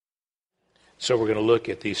So we're going to look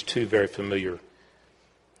at these two very familiar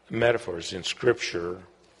metaphors in Scripture.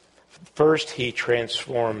 First, he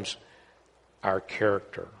transforms our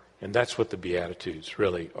character, and that's what the Beatitudes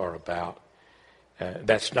really are about.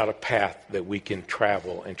 That's not a path that we can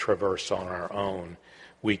travel and traverse on our own.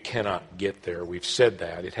 We cannot get there. We've said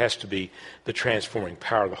that. It has to be the transforming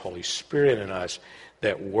power of the Holy Spirit in us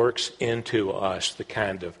that works into us the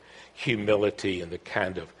kind of humility and the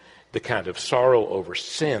kind of sorrow over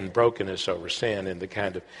sin, brokenness over sin, and the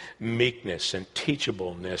kind of meekness and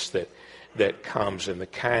teachableness that comes, and the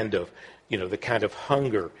kind of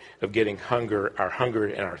hunger of getting our hunger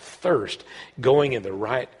and our thirst going in the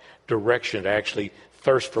right direction to actually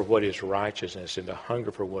thirst for what is righteousness and to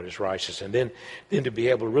hunger for what is righteous, and then to be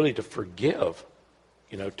able really to forgive,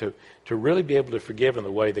 to really be able to forgive in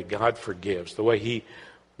the way that God forgives, the way He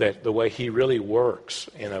really works,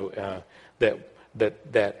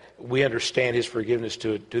 that we understand His forgiveness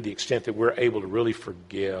to the extent that we're able to really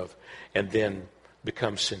forgive and then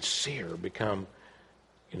become sincere, become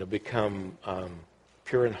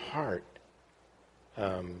pure in heart.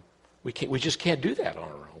 We just can't do that on our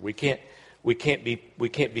own. We can't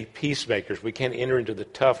be peacemakers. We can't enter into the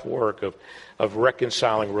tough work of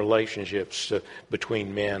reconciling relationships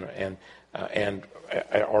between men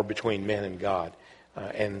or between men and God,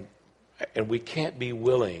 and we can't be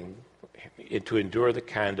willing to endure the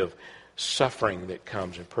kind of suffering that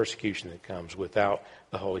comes and persecution that comes without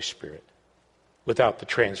the Holy Spirit, without the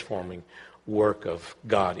transforming work of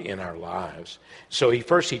God in our lives. So he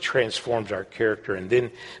transforms our character, and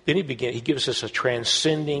then he gives us a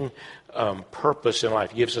transcending purpose in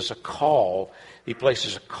life. He gives us a call. He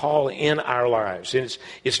places a call in our lives. And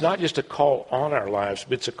it's not just a call on our lives,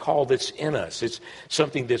 but it's a call that's in us. It's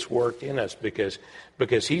something that's worked in us because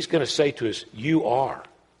he's going to say to us, you are.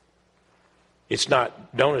 It's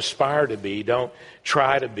not, don't aspire to be, don't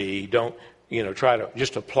try to be, don't try to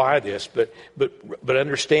just apply this, but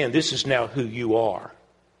understand this is now who you are.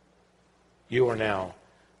 You are now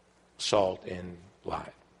salt and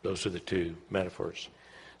light. Those are the two metaphors.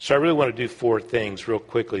 So I really want to do four things real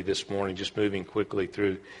quickly this morning, just moving quickly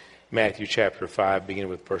through Matthew chapter 5, beginning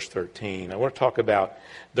with verse 13. I want to talk about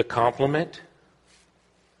the compliment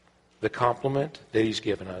that he's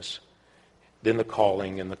given us, then the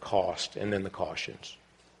calling and the cost, and then the cautions.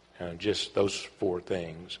 Just those four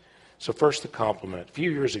things. So first, the compliment. A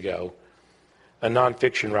few years ago, a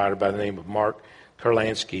nonfiction writer by the name of Mark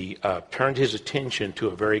Kurlansky turned his attention to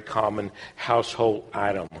a very common household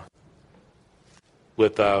item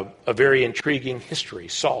with a very intriguing history: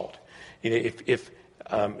 salt. If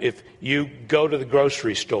you go to the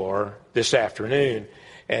grocery store this afternoon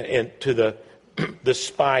and to the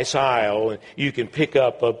spice aisle, you can pick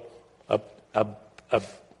up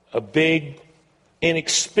a big,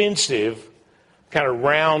 inexpensive, kind of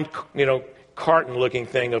round, carton-looking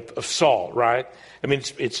thing of salt, right? I mean,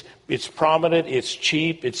 it's prominent, it's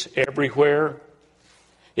cheap, it's everywhere.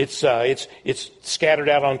 It's scattered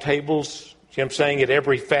out on tables. See what I'm saying? At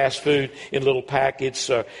every fast food, in little packets,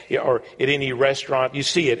 or at any restaurant, you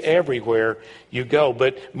see it everywhere you go.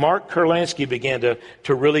 But Mark Kurlansky began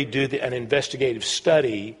to really do an investigative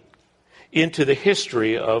study into the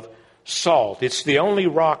history of salt. It's the only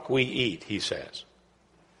rock we eat, he says.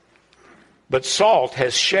 But salt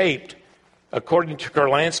has shaped, according to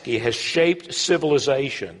Kurlansky, has shaped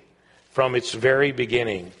civilization from its very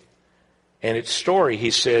beginning. And its story, he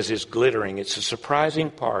says, is glittering. It's a surprising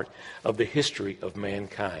part of the history of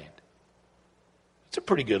mankind. It's a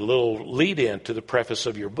pretty good little lead-in to the preface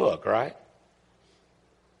of your book, right?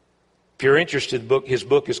 If you're interested, his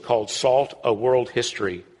book is called Salt, A World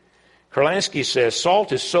History. Kurlansky says,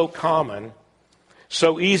 salt is so common,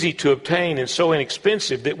 so easy to obtain, and so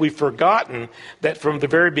inexpensive that we've forgotten that from the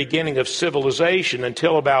very beginning of civilization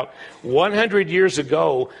until about 100 years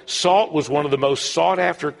ago, salt was one of the most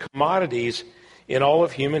sought-after commodities in all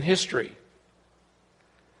of human history.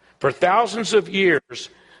 For thousands of years,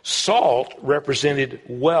 salt represented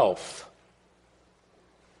wealth.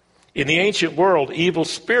 In the ancient world, evil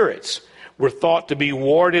spirits were thought to be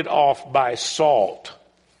warded off by salt.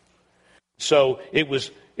 So it was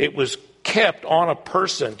kept on a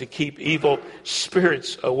person to keep evil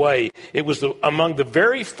spirits away. It was among the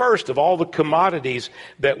very first of all the commodities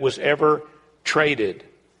that was ever traded.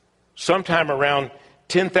 Sometime around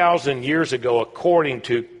 10,000 years ago, according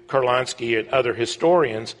to Kurlansky and other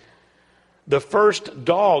historians, the first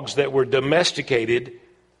dogs that were domesticated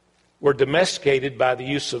by the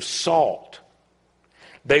use of salt.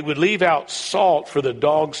 They would leave out salt for the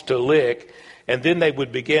dogs to lick, and then they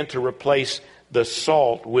would begin to replace the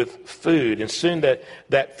salt with food. And soon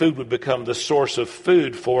that food would become the source of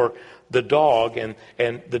food for the dog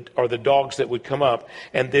or the dogs that would come up,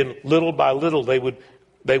 and then little by little they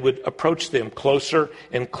would approach them closer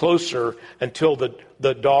and closer until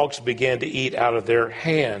the dogs began to eat out of their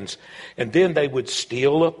hands. And then they would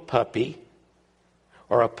steal a puppy,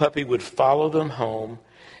 or a puppy would follow them home,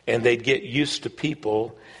 and they'd get used to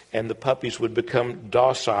people, and the puppies would become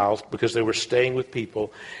docile because they were staying with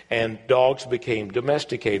people, and dogs became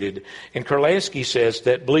domesticated. And Kurlansky says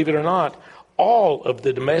that, believe it or not, all of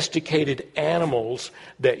the domesticated animals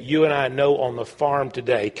that you and I know on the farm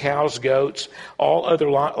today, cows, goats, all other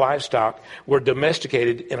livestock, were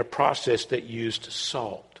domesticated in a process that used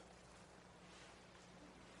salt.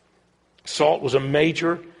 Salt was a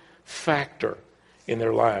major factor in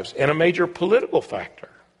their lives, and a major political factor.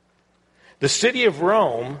 The city of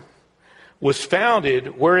Rome was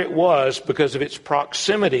founded where it was because of its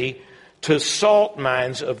proximity to salt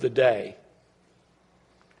mines of the day.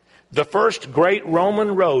 The first great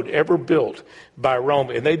Roman road ever built by Rome,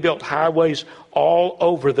 and they built highways all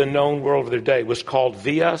over the known world of their day, was called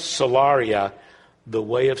Via Salaria, the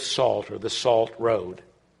way of salt, or the salt road.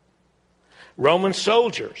 Roman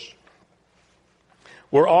soldiers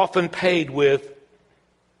were often paid with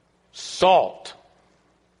salt.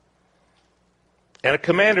 And a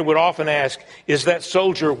commander would often ask, is that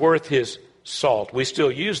soldier worth his salt? We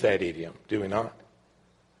still use that idiom, do we not?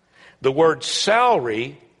 The word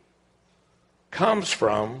salary comes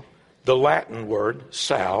from the Latin word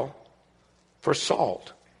sal, for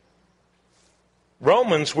salt.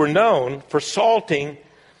 Romans were known for salting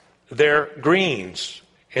their greens.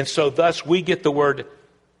 And so thus we get the word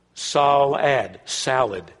salad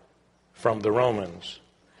from the Romans.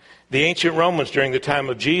 The ancient Romans during the time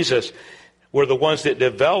of Jesus were the ones that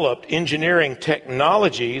developed engineering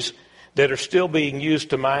technologies that are still being used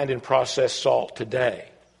to mine and process salt today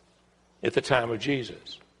at the time of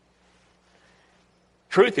Jesus.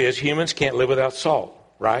 Truth is, humans can't live without salt,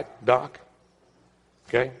 right, Doc?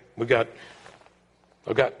 Okay, I've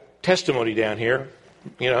got testimony down here,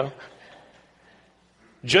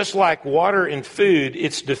 Just like water and food,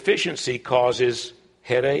 its deficiency causes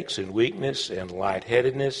headaches and weakness and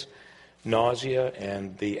lightheadedness, nausea,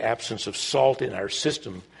 and the absence of salt in our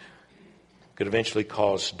system could eventually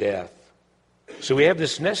cause death. So we have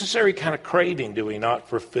this necessary kind of craving, do we not,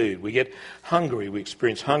 for food? We get hungry. We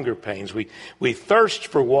experience hunger pains. We thirst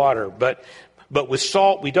for water. But with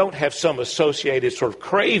salt, we don't have some associated sort of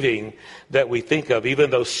craving that we think of,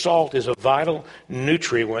 even though salt is a vital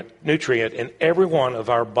nutrient in every one of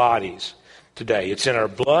our bodies today. It's in our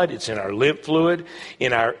blood. It's in our lymph fluid,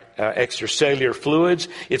 in our extracellular fluids.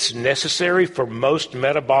 It's necessary for most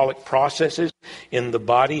metabolic processes in the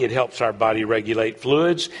body. It helps our body regulate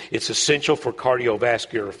fluids. It's essential for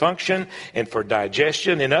cardiovascular function and for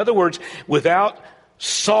digestion. In other words, without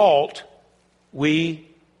salt, we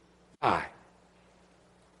die.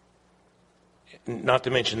 Not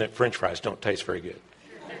to mention that French fries don't taste very good.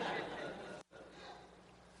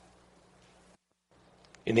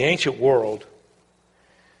 In the ancient world,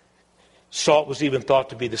 salt was even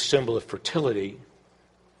thought to be the symbol of fertility.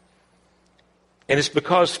 And it's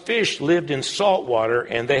because fish lived in salt water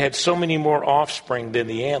and they had so many more offspring than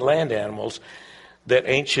the land animals that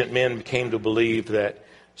ancient men came to believe that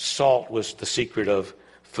salt was the secret of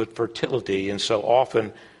fertility. And so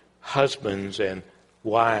often husbands and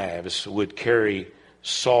wives would carry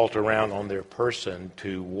salt around on their person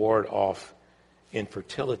to ward off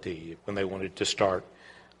infertility when they wanted to start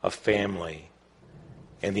a family.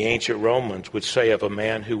 And the ancient Romans would say of a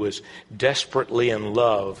man who was desperately in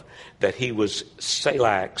love that he was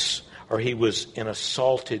salax, or he was in a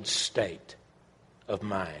salted state of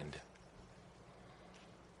mind.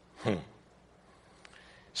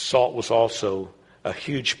 Salt was also a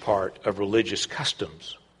huge part of religious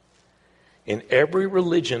customs. In every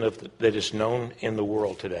religion that is known in the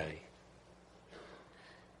world today,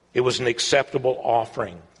 it was an acceptable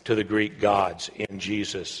offering to the Greek gods in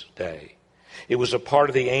Jesus' day. It was a part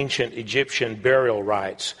of the ancient Egyptian burial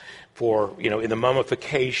rites for, in the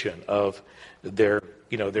mummification of their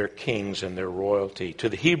kings and their royalty. To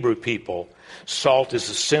the Hebrew people, salt is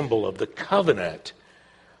a symbol of the covenant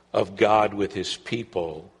of God with his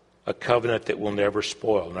people, a covenant that will never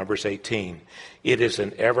spoil. Numbers 18. It is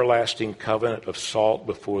an everlasting covenant of salt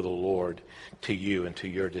before the Lord to you and to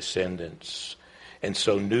your descendants. And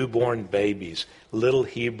so newborn babies, little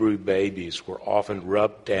Hebrew babies, were often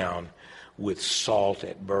rubbed down with salt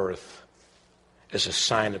at birth as a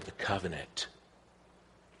sign of the covenant,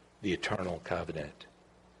 the eternal covenant.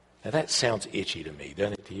 Now that sounds itchy to me,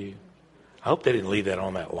 doesn't it to you? I hope they didn't leave that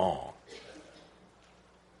on that long.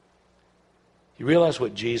 You realize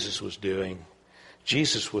what Jesus was doing?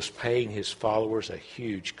 Jesus was paying his followers a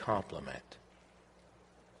huge compliment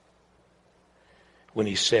when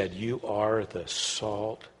he said, "You are the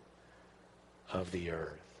salt of the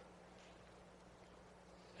earth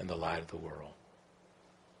and the light of the world."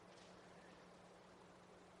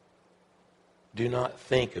 Do not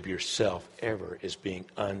think of yourself ever as being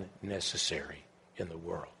unnecessary in the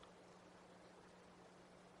world.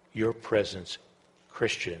 Your presence,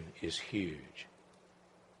 Christian, is huge.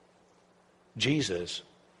 Jesus,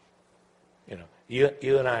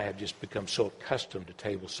 you and I have just become so accustomed to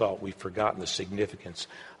table salt, we've forgotten the significance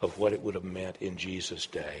of what it would have meant in Jesus'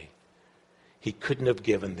 day. He couldn't have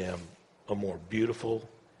given them a more beautiful,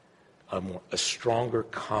 a stronger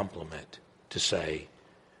compliment to say,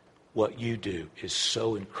 what you do is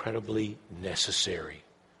so incredibly necessary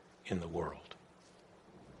in the world.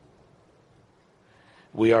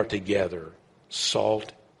 We are together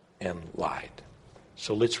salt and light.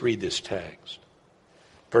 So let's read this text.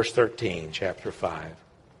 Verse 13, chapter 5.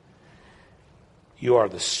 You are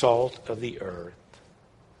the salt of the earth.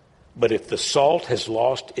 But if the salt has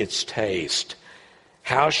lost its taste,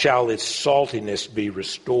 how shall its saltiness be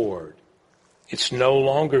restored? It's no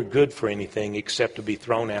longer good for anything except to be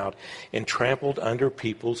thrown out and trampled under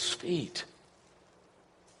people's feet.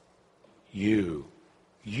 You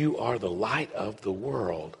are the light of the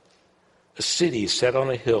world. A city set on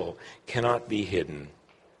a hill cannot be hidden.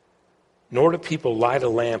 Nor do people light a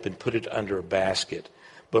lamp and put it under a basket,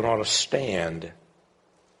 but on a stand.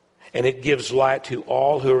 And it gives light to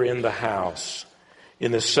all who are in the house.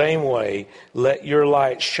 In the same way, let your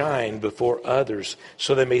light shine before others,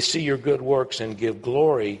 so they may see your good works and give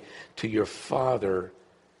glory to your Father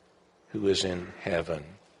who is in heaven.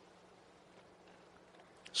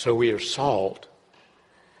 So we are salt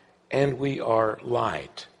and we are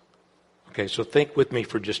light. Okay, so think with me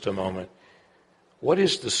for just a moment. What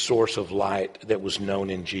is the source of light that was known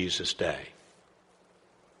in Jesus' day?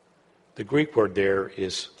 The Greek word there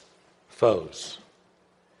is phos,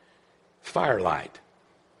 firelight.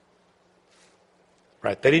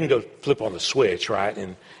 Right? They didn't go flip on the switch, right,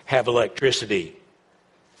 and have electricity.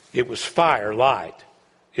 It was firelight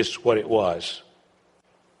is what it was.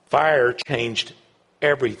 Fire changed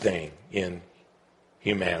everything in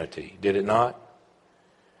humanity, did it not?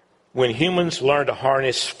 When humans learned to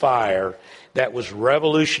harness fire, that was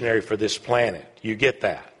revolutionary for this planet. You get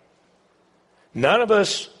that? None of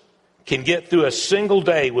us can get through a single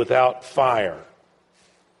day without fire.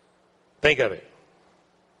 Think of it.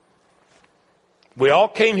 We all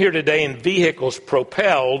came here today in vehicles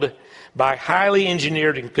propelled by highly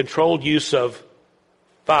engineered and controlled use of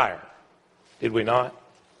fire. Did we not?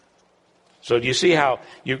 So do you see how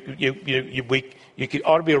you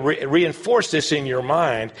ought to be reinforce this in your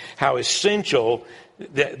mind, how essential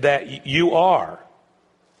that you are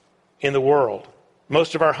in the world.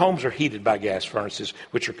 Most of our homes are heated by gas furnaces,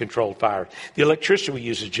 which are controlled fire. The electricity we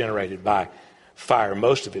use is generated by fire,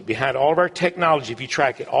 most of it. Behind all of our technology, if you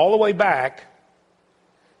track it all the way back,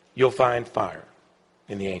 you'll find fire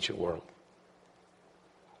in the ancient world.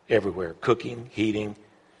 Everywhere. Cooking, heating.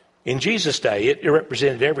 In Jesus' day, it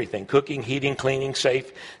represented everything. Cooking, heating, cleaning,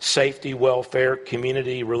 safety, welfare,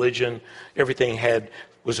 community, religion. Everything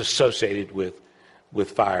was associated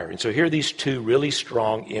with fire. And so here are these two really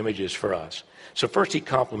strong images for us. So first he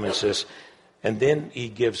compliments us, and then he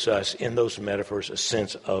gives us, in those metaphors, a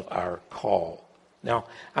sense of our call. Now,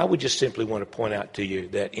 I would just simply want to point out to you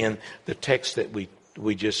that in the text that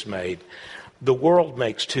we just made, the world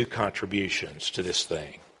makes two contributions to this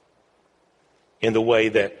thing in the way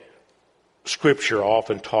that Scripture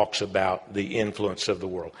often talks about the influence of the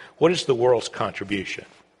world. What is the world's contribution?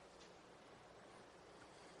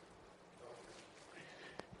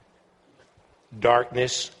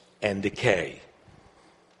 Darkness and decay.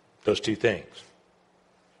 Those two things.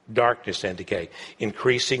 Darkness and decay.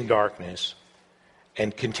 Increasing darkness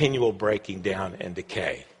and continual breaking down and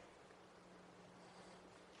decay.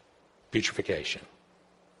 Putrefaction.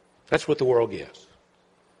 That's what the world gives.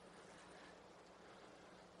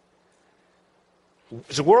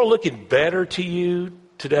 Is the world looking better to you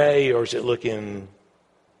today, or is it looking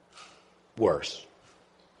worse?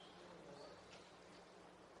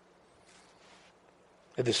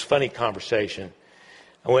 I had this funny conversation.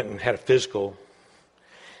 I went and had a physical.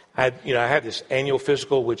 I had this annual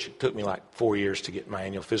physical, which took me like 4 years to get my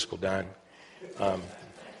annual physical done.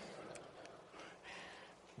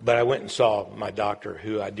 But I went and saw my doctor,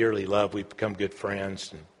 who I dearly love. We've become good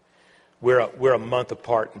friends, and we're a month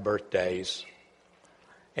apart in birthdays.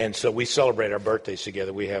 And so we celebrate our birthdays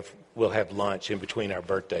together. We'll have lunch in between our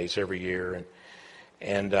birthdays every year,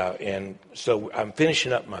 and so I'm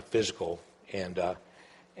finishing up my physical, and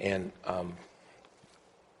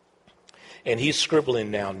and he's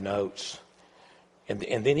scribbling down notes. And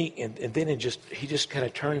then he just kind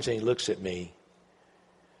of turns and he looks at me.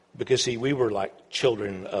 Because, see, we were like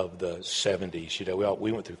children of the 70s. You know,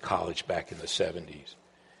 we went through college back in the 70s.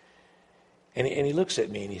 And he looks at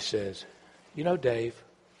me and he says, you know, Dave,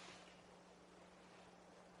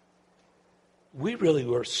 we really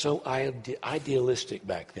were so idealistic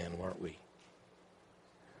back then, weren't we?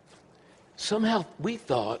 Somehow we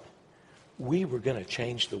thought we were going to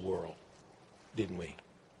change the world, didn't we?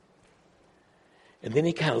 And then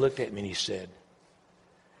he kind of looked at me and he said,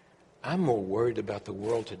 I'm more worried about the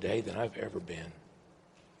world today than I've ever been.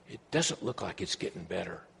 It doesn't look like it's getting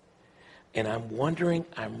better. And I'm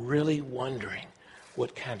really wondering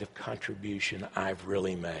what kind of contribution I've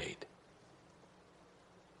really made.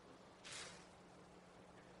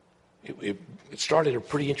 It started a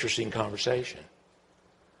pretty interesting conversation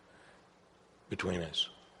between us.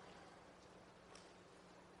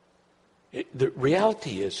 The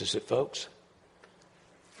reality is that, folks,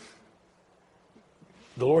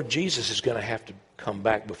 the Lord Jesus is going to have to come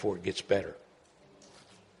back before it gets better.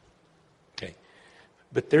 Okay.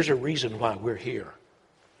 But there's a reason why we're here.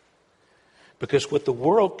 Because what the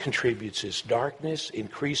world contributes is darkness,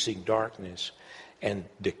 increasing darkness, and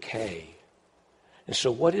decay. And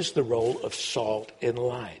so what is the role of salt and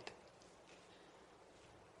light?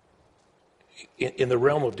 In the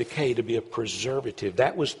realm of decay, to be a preservative.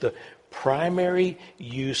 That was the primary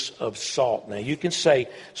use of salt. Now, you can say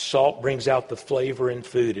salt brings out the flavor in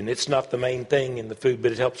food, and it's not the main thing in the food,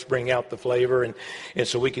 but it helps bring out the flavor. And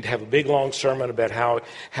so we could have a big, long sermon about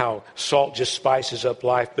how salt just spices up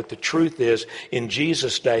life. But the truth is, in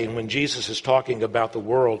Jesus' day, and when Jesus is talking about the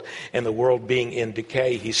world and the world being in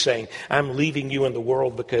decay, he's saying, I'm leaving you in the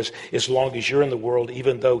world because as long as you're in the world,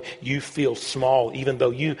 even though you feel small, even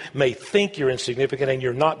though you may think you're insignificant and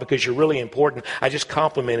you're not because you're really important, I just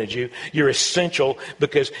complimented you. You're essential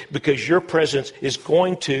because your presence is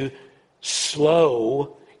going to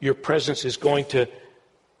slow. Your presence is going to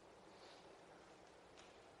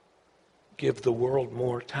give the world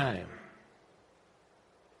more time.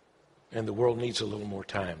 And the world needs a little more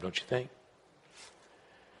time, don't you think?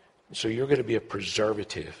 So you're going to be a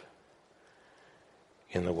preservative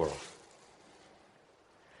in the world.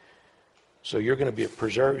 So you're going to be a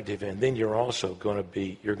preservative, and then you're also going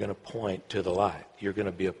to point to the light. You're going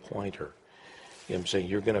to be a pointer. You know what I'm saying?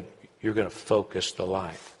 You're going to focus the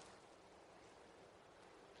light.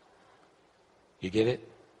 You get it?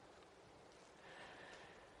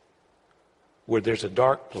 Where there's a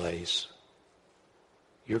dark place,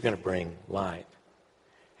 you're going to bring light.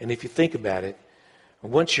 And if you think about it,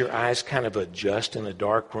 once your eyes kind of adjust in a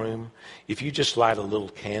dark room, if you just light a little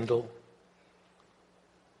candle,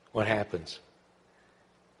 what happens?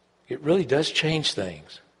 It really does change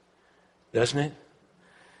things, doesn't it?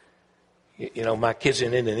 You know, my kids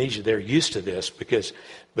in Indonesia, they're used to this because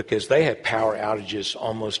they had power outages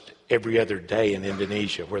almost every other day in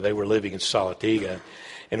Indonesia where they were living in Salatiga.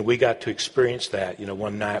 And we got to experience that. You know,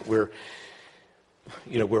 one night we're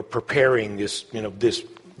preparing this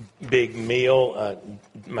big meal.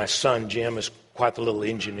 My son, Jim, is quite the little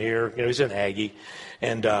engineer. You know, he's an Aggie.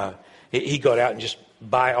 And he got out and just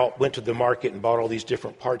went to the market and bought all these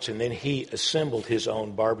different parts, and then he assembled his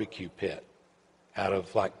own barbecue pit out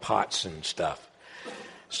of like pots and stuff.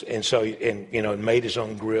 And so, and made his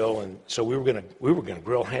own grill. And so we were gonna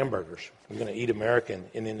grill hamburgers. We were gonna eat American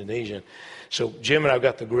in Indonesian. So Jim and I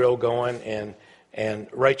got the grill going, and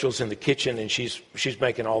Rachel's in the kitchen, and she's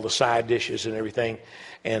making all the side dishes and everything.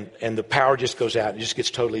 And the power just goes out. It just gets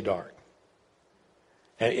totally dark.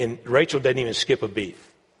 And Rachel doesn't even skip a beat.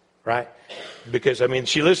 Right? Because,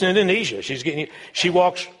 she lives in Indonesia. She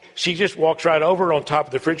just walks right over on top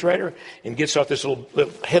of the refrigerator and gets out this little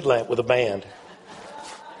headlamp with a band.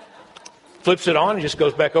 Flips it on and just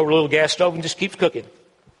goes back over a little gas stove and just keeps cooking.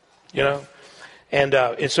 You know? And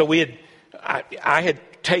so I had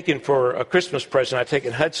taken for a Christmas present, I'd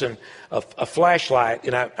taken Hudson a flashlight,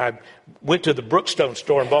 and I went to the Brookstone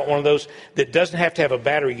store and bought one of those that doesn't have to have a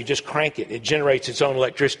battery. You just crank it. It generates its own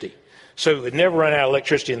electricity. So it would never run out of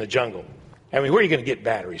electricity in the jungle. Where are you going to get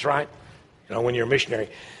batteries, right? When you're a missionary.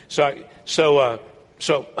 So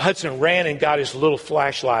Hudson ran and got his little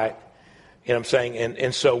flashlight, you know what I'm saying?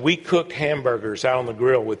 And so we cooked hamburgers out on the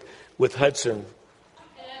grill with Hudson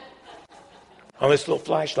on this little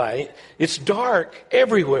flashlight. It's dark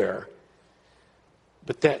everywhere.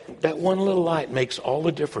 But that one little light makes all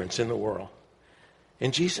the difference in the world.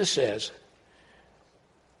 And Jesus says,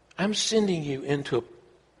 I'm sending you into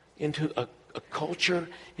a culture,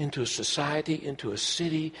 into a society, into a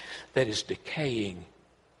city that is decaying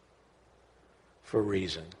for a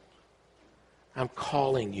reason. I'm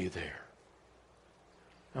calling you there.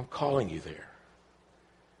 I'm calling you there.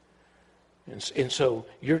 And so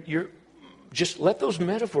you're just let those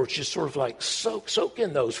metaphors just sort of like soak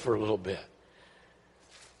in those for a little bit.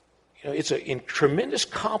 You know, it's a tremendous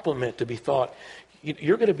compliment to be thought,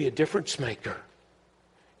 you're going to be a difference maker.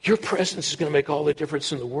 Your presence is going to make all the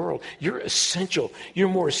difference in the world. You're essential. You're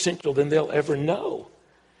more essential than they'll ever know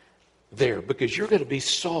there, because you're going to be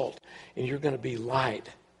salt and you're going to be light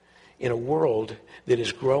in a world that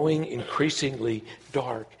is growing increasingly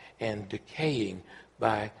dark and decaying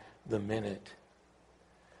by the minute.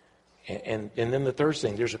 And then the third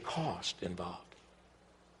thing, there's a cost involved.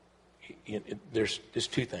 There's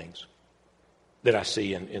two things that I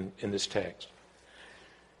see in this text.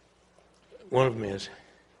 One of them is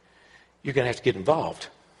you're going to have to get involved.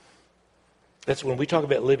 That's when we talk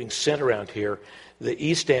about living sent around here. The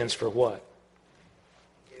E stands for what?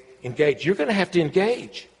 Engage. You're going to have to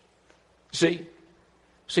engage. See,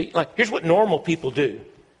 like here's what normal people do.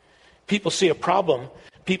 People see a problem.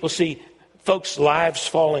 People see folks' lives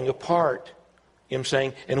falling apart. You know what I'm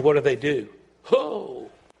saying? And what do? Oh,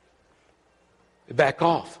 they back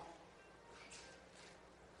off.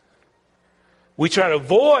 We try to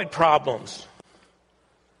avoid problems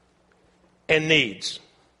and needs.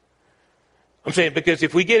 I'm saying because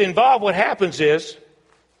if we get involved, what happens is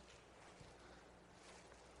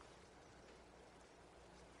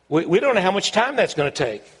we don't know how much time that's going to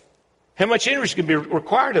take, how much energy is going to be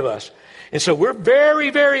required of us. And so we're very,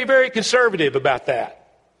 very, very conservative about that.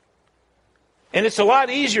 And it's a lot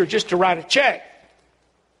easier just to write a check,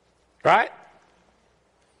 right?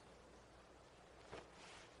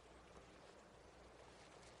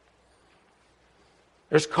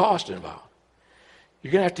 There's cost involved.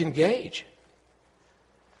 You're going to have to engage.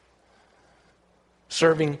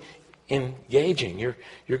 Serving, engaging. You're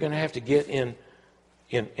going to have to get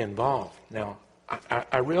involved. Now,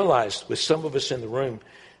 I realize with some of us in the room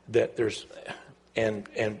that there's, and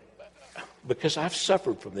because I've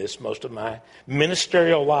suffered from this most of my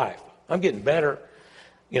ministerial life, I'm getting better.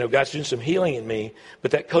 You know, God's doing some healing in me,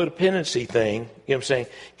 but that codependency thing, you know what I'm saying,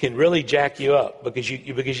 can really jack you up because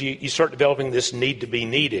you start developing this need to be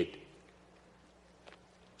needed.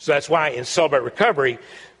 So that's why in Celebrate Recovery,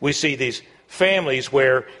 we see these families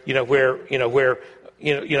where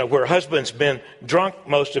husband's been drunk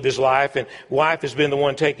most of his life and wife has been the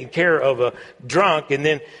one taking care of a drunk. And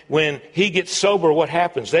then when he gets sober, what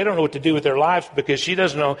happens? They don't know what to do with their lives because she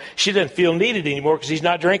doesn't feel needed anymore because he's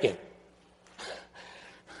not drinking.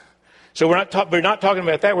 So we're not talking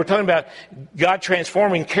about that. We're talking about God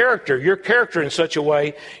transforming character, your character in such a way,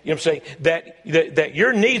 you know what I'm saying, that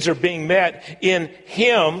your needs are being met in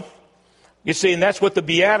Him. You see, and that's what the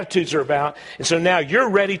Beatitudes are about. And so now you're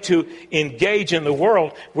ready to engage in the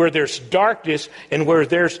world where there's darkness and where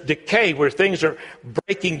there's decay, where things are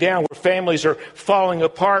breaking down, where families are falling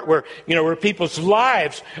apart, where people's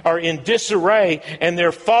lives are in disarray and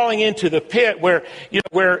they're falling into the pit, where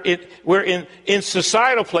in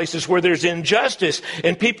societal places where there's injustice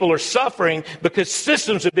and people are suffering because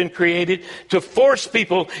systems have been created to force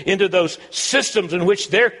people into those systems in which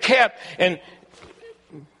they're kept. And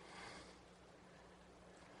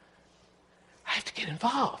I have to get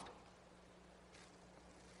involved.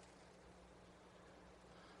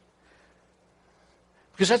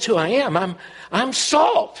 Because that's who I am. I'm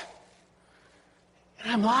salt. And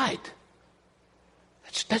I'm light.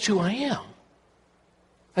 That's who I am.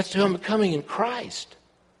 That's who I'm becoming in Christ.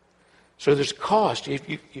 So there's cost.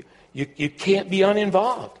 You can't be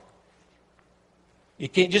uninvolved. You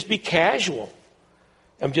can't just be casual.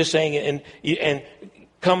 I'm just saying, and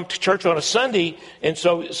come to church on a Sunday, and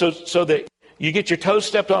so that you get your toes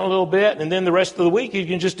stepped on a little bit, and then the rest of the week you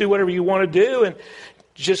can just do whatever you want to do and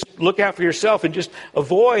just look out for yourself and just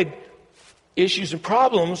avoid issues and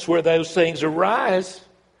problems where those things arise.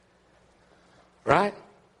 Right?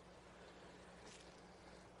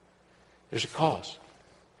 There's a cost.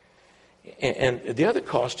 And the other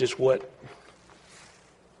cost is what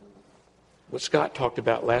Scott talked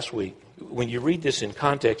about last week. When you read this in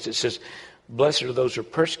context, it says, "Blessed are those who are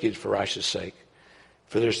persecuted for righteousness' sake,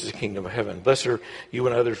 for theirs is the kingdom of heaven. Blessed are you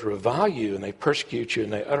when others revile you and they persecute you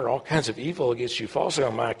and they utter all kinds of evil against you falsely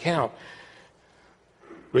on my account.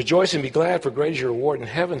 Rejoice and be glad, for great is your reward in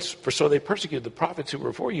heaven, for so they persecuted the prophets who were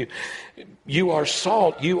before you. You are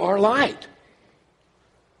salt, you are light."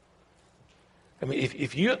 I mean,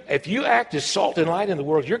 if you act as salt and light in the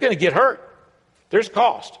world, you're going to get hurt. There's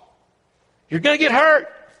cost. You're going to get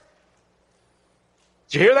hurt.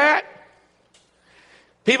 Did you hear that?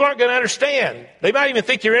 People aren't going to understand. They might even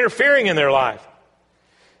think you're interfering in their life.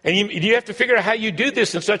 And you have to figure out how you do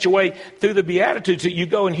this in such a way through the Beatitudes that you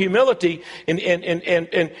go in humility and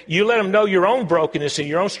you let them know your own brokenness and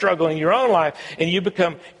your own struggle in your own life, and you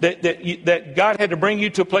become that God had to bring you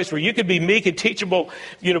to a place where you could be meek and teachable,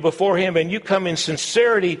 before Him, and you come in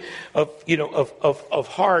sincerity of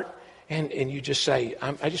heart, and you just say,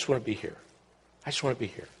 I just want to be here. I just want to be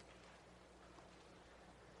here.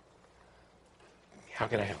 How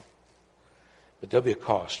can I help? But there'll be a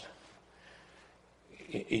cost.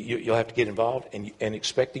 You'll have to get involved and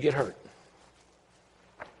expect to get hurt.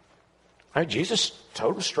 All right, Jesus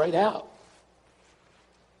told us straight out.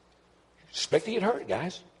 Expect to get hurt,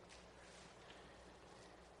 guys.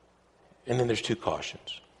 And then there's two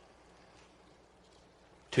cautions.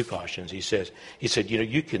 Two cautions. He said,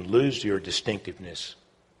 you can lose your distinctiveness.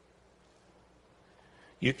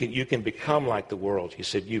 You can become like the world. He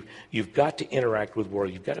said, you've got to interact with the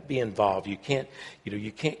world. You've got to be involved. You can't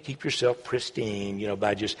keep yourself pristine,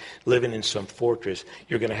 by just living in some fortress.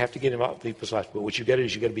 You're going to have to get involved in people's lives. But what you've got to do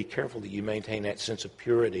is you've got to be careful that you maintain that sense of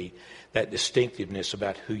purity, that distinctiveness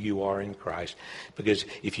about who you are in Christ. Because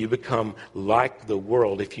if you become like the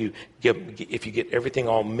world, if you get everything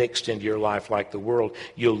all mixed into your life like the world,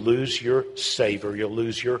 you'll lose your savor, you'll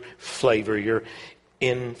lose your flavor, your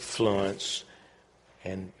influence.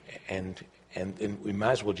 And we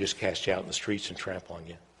might as well just cast you out in the streets and trample on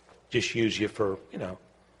you. Just use you for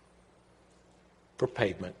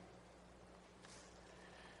pavement.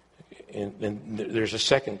 And there's a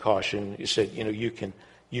second caution. You said, you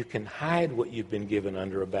can hide what you've been given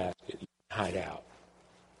under a basket. You can hide out.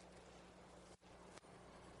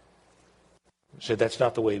 So that's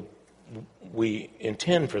not the way we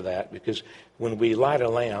intend for that, because when we light a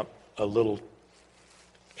lamp, a little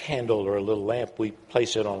candle or a little lamp, we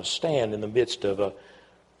place it on a stand in the midst of a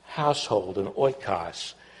household, an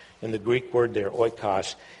oikos. And the Greek word there,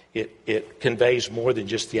 oikos, it conveys more than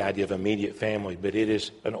just the idea of immediate family, but it is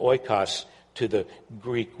an oikos to the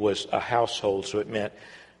Greek was a household, so it meant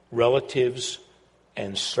relatives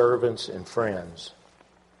and servants and friends.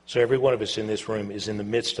 So every one of us in this room is in the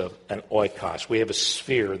midst of an oikos. We have a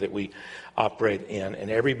sphere that we operate in, and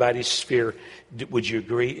everybody's sphere, would you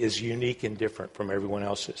agree, is unique and different from everyone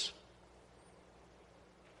else's.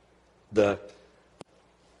 The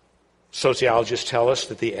sociologists tell us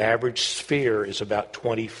that the average sphere is about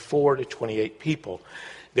 24 to 28 people.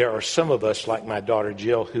 There are some of us, like my daughter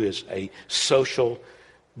Jill, who is a social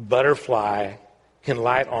butterfly, can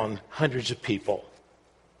light on hundreds of people,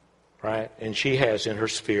 right? And she has in her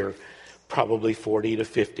sphere probably 40 to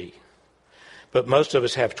 50. But most of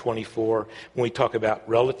us have 24 when we talk about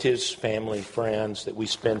relatives, family, friends that we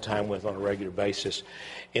spend time with on a regular basis.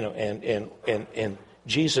 And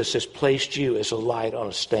Jesus has placed you as a light on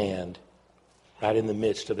a stand right in the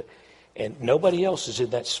midst of it. And nobody else is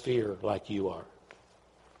in that sphere like you are.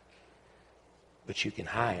 But you can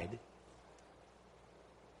hide.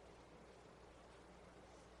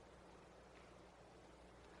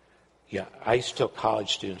 Yeah, I used to tell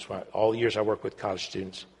college students, all the years I work with college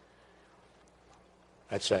students,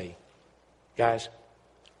 I'd say, guys,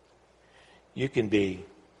 you can be,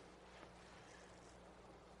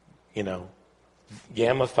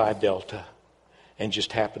 Gamma Phi Delta and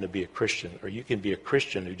just happen to be a Christian, or you can be a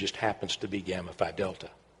Christian who just happens to be Gamma Phi Delta.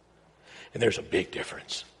 And there's a big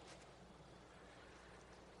difference.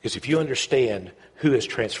 Because if you understand who has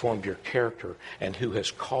transformed your character and who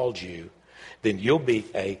has called you, then you'll be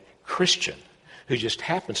a Christian who just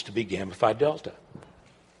happens to be Gamma Phi Delta.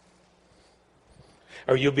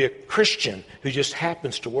 Or you'll be a Christian who just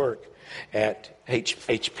happens to work at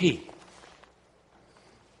HP.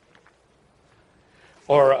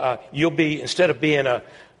 Or you'll be, instead of being a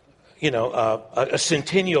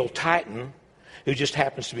Centennial Titan who just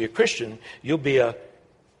happens to be a Christian, you'll be a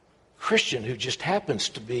Christian who just happens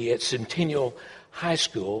to be at Centennial High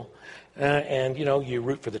School, and you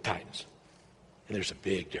root for the Titans. And there's a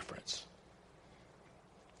big difference.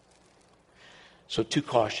 So 2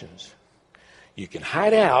 cautions. You can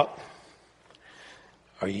hide out,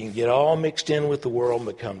 or you can get all mixed in with the world and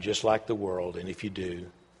become just like the world. And if you do,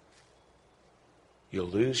 you'll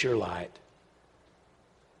lose your light.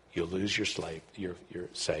 You'll lose your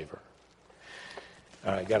savor.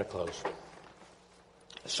 All right, got to close.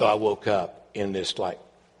 So I woke up in this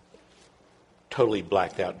totally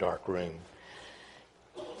blacked out dark room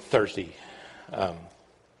Thursday.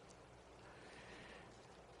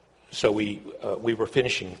 So we were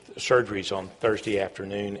finishing surgeries on Thursday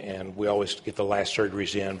afternoon, and we always get the last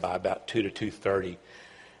surgeries in by about 2 to 2:30.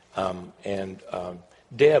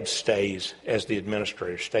 Deb stays, as the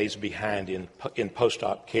administrator, stays behind in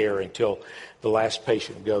post-op care until the last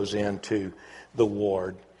patient goes into the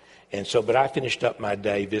ward. But I finished up my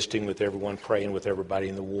day visiting with everyone, praying with everybody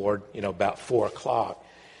in the ward, about 4 o'clock.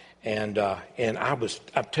 And I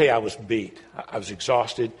tell you, I was beat. I was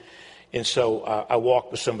exhausted. And so I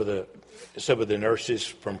walked with some of the nurses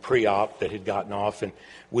from pre-op that had gotten off, and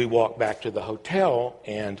we walked back to the hotel.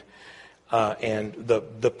 And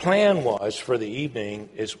the plan was for the evening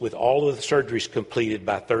is with all of the surgeries completed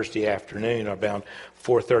by Thursday afternoon, around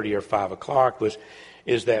 4:30 or 5 o'clock,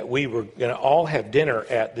 is that we were going to all have dinner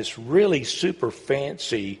at this really super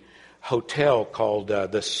fancy hotel called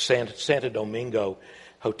the Santo Domingo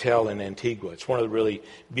Hotel in Antigua. It's one of the really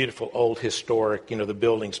beautiful old historic, the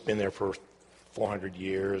building's been there for 400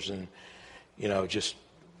 years and, just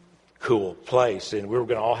cool place. And we were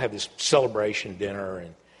going to all have this celebration dinner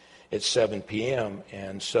at 7 p.m.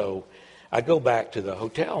 And so I go back to the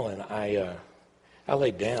hotel and I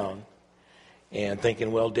laid down and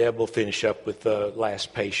thinking, well, Deb will finish up with the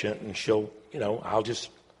last patient and she'll, I'll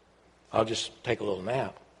just take a little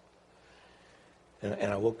nap.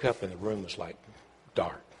 And I woke up and the room was like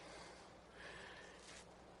dark.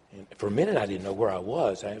 And for a minute I didn't know where I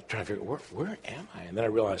was. I was trying to figure, where am I? And then I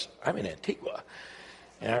realized I'm in Antigua.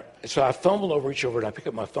 And so I fumbled over, reach over, and I pick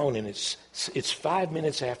up my phone, and it's 5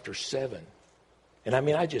 minutes after 7. And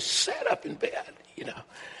I just sat up in bed,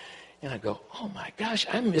 And I go, oh my gosh,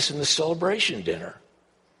 I'm missing the celebration dinner.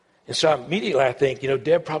 And so immediately I think,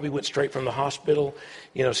 Deb probably went straight from the hospital,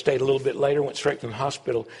 stayed a little bit later, went straight from the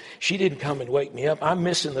hospital. She didn't come and wake me up. I'm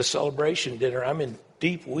missing the celebration dinner. I'm in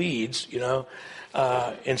deep weeds,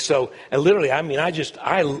 And so literally, I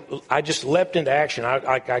just leapt into action.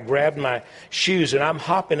 I grabbed my shoes and I'm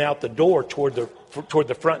hopping out the door toward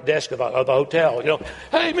the front desk of the hotel.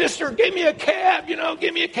 Hey, mister, give me a cab,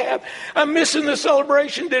 give me a cab. I'm missing the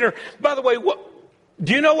celebration dinner. By the way,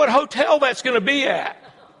 do you know what hotel that's going to be at?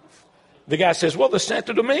 The guy says, well, the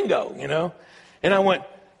Santo Domingo, And I went,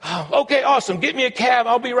 oh, okay, awesome. Get me a cab.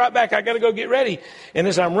 I'll be right back. I got to go get ready. And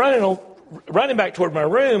as I'm running back toward my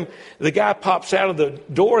room, the guy pops out of the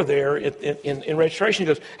door there in registration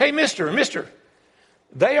and goes, hey, mister,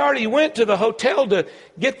 they already went to the hotel to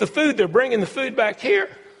get the food. They're bringing the food back here.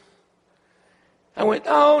 I went,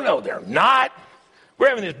 oh, no, they're not. We're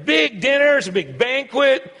having this big dinner. It's a big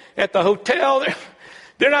banquet at the hotel.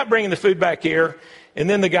 They're not bringing the food back here. And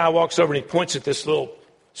then the guy walks over and he points at this little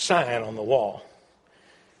sign on the wall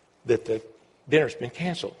that the dinner's been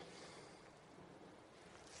canceled.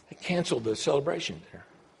 They canceled the celebration dinner.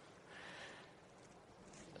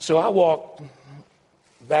 So I walked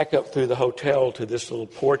back up through the hotel to this little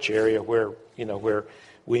porch area where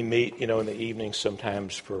we meet, in the evenings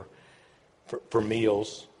sometimes for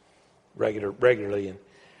meals regularly. And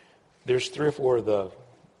there's 3 or 4 of the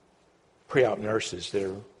pre-op nurses that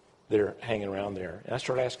are hanging around there. And I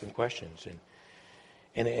started asking questions.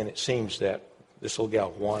 And it seems that this little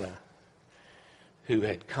gal, Juana, who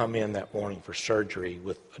had come in that morning for surgery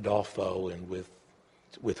with Adolfo and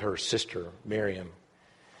with her sister, Miriam.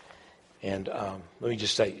 And let me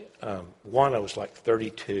just say, Juana was like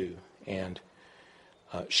 32, and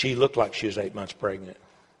she looked like she was 8 months pregnant.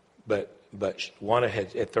 But Juana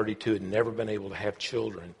at 32 had never been able to have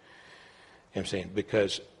children. I'm saying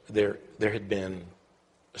because there had been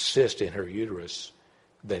a cyst in her uterus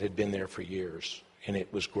that had been there for years. And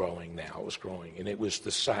it was growing now. It was growing. And it was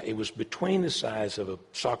between the size of a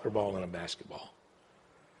soccer ball and a basketball.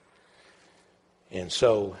 And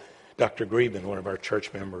so Dr. Greben, one of our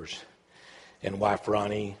church members, and wife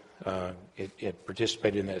Ronnie, had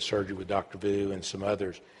participated in that surgery with Dr. Vu and some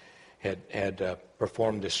others, had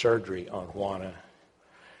performed this surgery on Juana.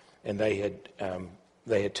 And they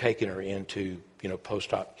had taken her into,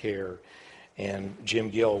 post-op care. And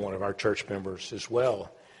Jim Gill, one of our church members as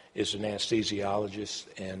well, is an anesthesiologist,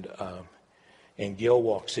 and Gil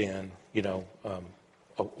walks in, a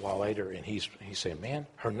while later, and he's saying, man,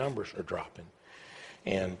 her numbers are dropping.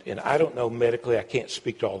 And I don't know medically, I can't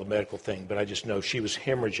speak to all the medical thing, but I just know she was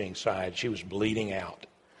hemorrhaging inside. She was bleeding out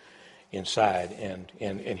inside. And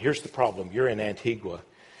here's the problem. You're in Antigua,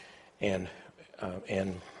 and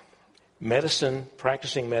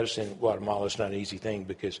practicing medicine in Guatemala is not an easy thing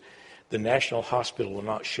because the National Hospital will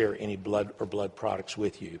not share any blood or blood products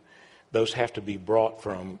with you. Those have to be brought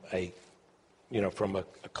from a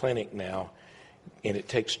clinic now, and it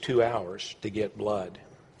takes 2 hours to get blood.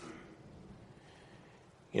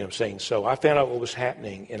 So I found out what was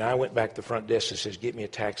happening, and I went back to the front desk and says, get me a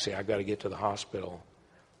taxi. I've got to get to the hospital.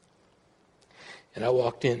 And I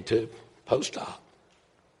walked into post-op,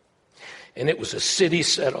 and it was a city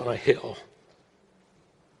set on a hill.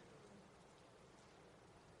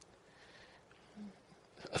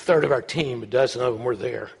 A third of our team, a dozen of them were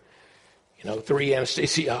there, 3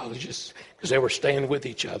 anesthesiologists, because they were staying with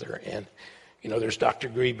each other. And, there's Dr.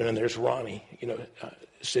 Grieben and there's Ronnie,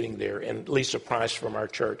 sitting there, and Lisa Price from our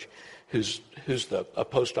church, who's a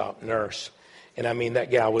post-op nurse. And I mean, that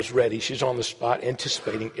gal was ready. She's on the spot,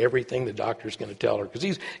 anticipating everything the doctor's going to tell her.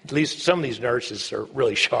 Because at least some of these nurses are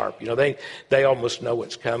really sharp. They almost know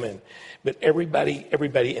what's coming. But everybody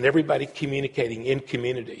communicating in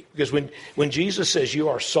community. Because when Jesus says you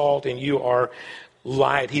are salt and you are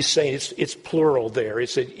light, he's saying it's plural there.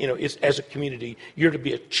 It's as a community, you're to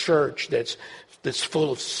be a church that's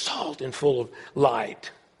full of salt and full of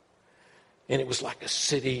light. And it was like a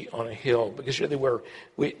city on a hill, because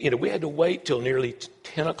we had to wait till nearly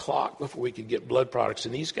 10 o'clock before we could get blood products.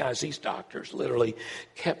 And these doctors literally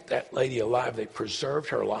kept that lady alive. They preserved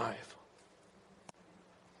her life.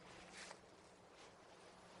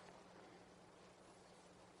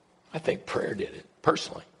 I think prayer did it,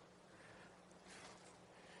 personally.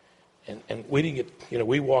 And we didn't get,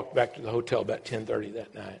 we walked back to the hotel about 10:30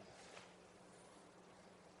 that night.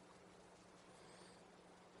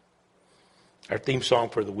 Our theme song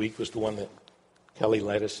for the week was the one that Kelly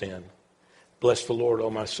led us in. Bless the Lord, O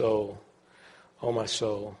my soul, O my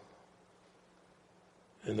soul.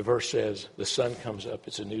 And the verse says, the sun comes up,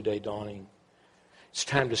 it's a new day dawning. It's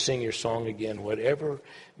time to sing your song again. Whatever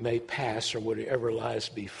may pass or whatever lies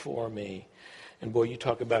before me. And boy, you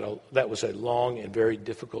talk about that was a long and very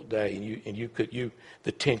difficult day. And you could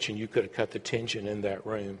have cut the tension in that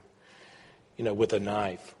room, with a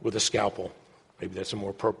knife, with a scalpel. Maybe that's a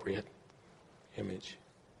more appropriate image.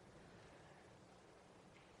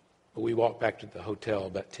 But we walked back to the hotel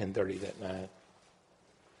about 10:30 that night.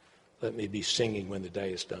 Let me be singing when the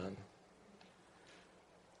day is done.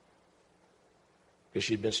 Because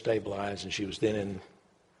she'd been stabilized, and she was then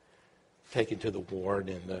taken to the ward,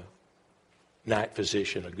 and the night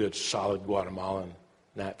physician, a good solid Guatemalan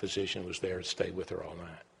night physician, was there to stay with her all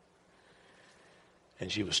night. And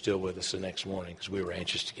she was still with us the next morning because we were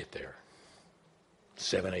anxious to get there.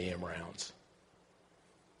 7 a.m. rounds.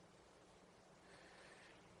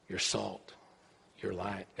 You're salt. You're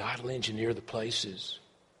light. God will engineer the places.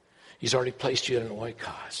 He's already placed you in an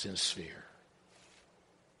oikos, in a sphere.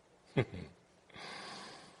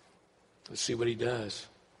 Let's see what he does.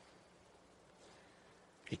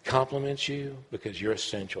 He compliments you because you're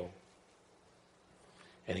essential.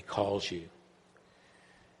 And he calls you.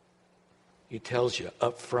 He tells you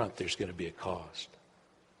up front there's going to be a cost.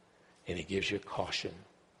 And he gives you a caution.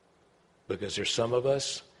 Because there's some of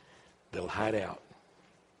us that'll hide out.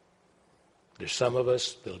 There's some of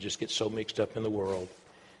us that'll just get so mixed up in the world.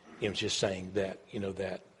 Just saying that,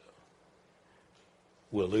 that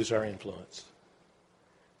we'll lose our influence.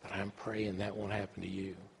 But I'm praying that won't happen to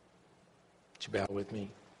you. Would you bow with me?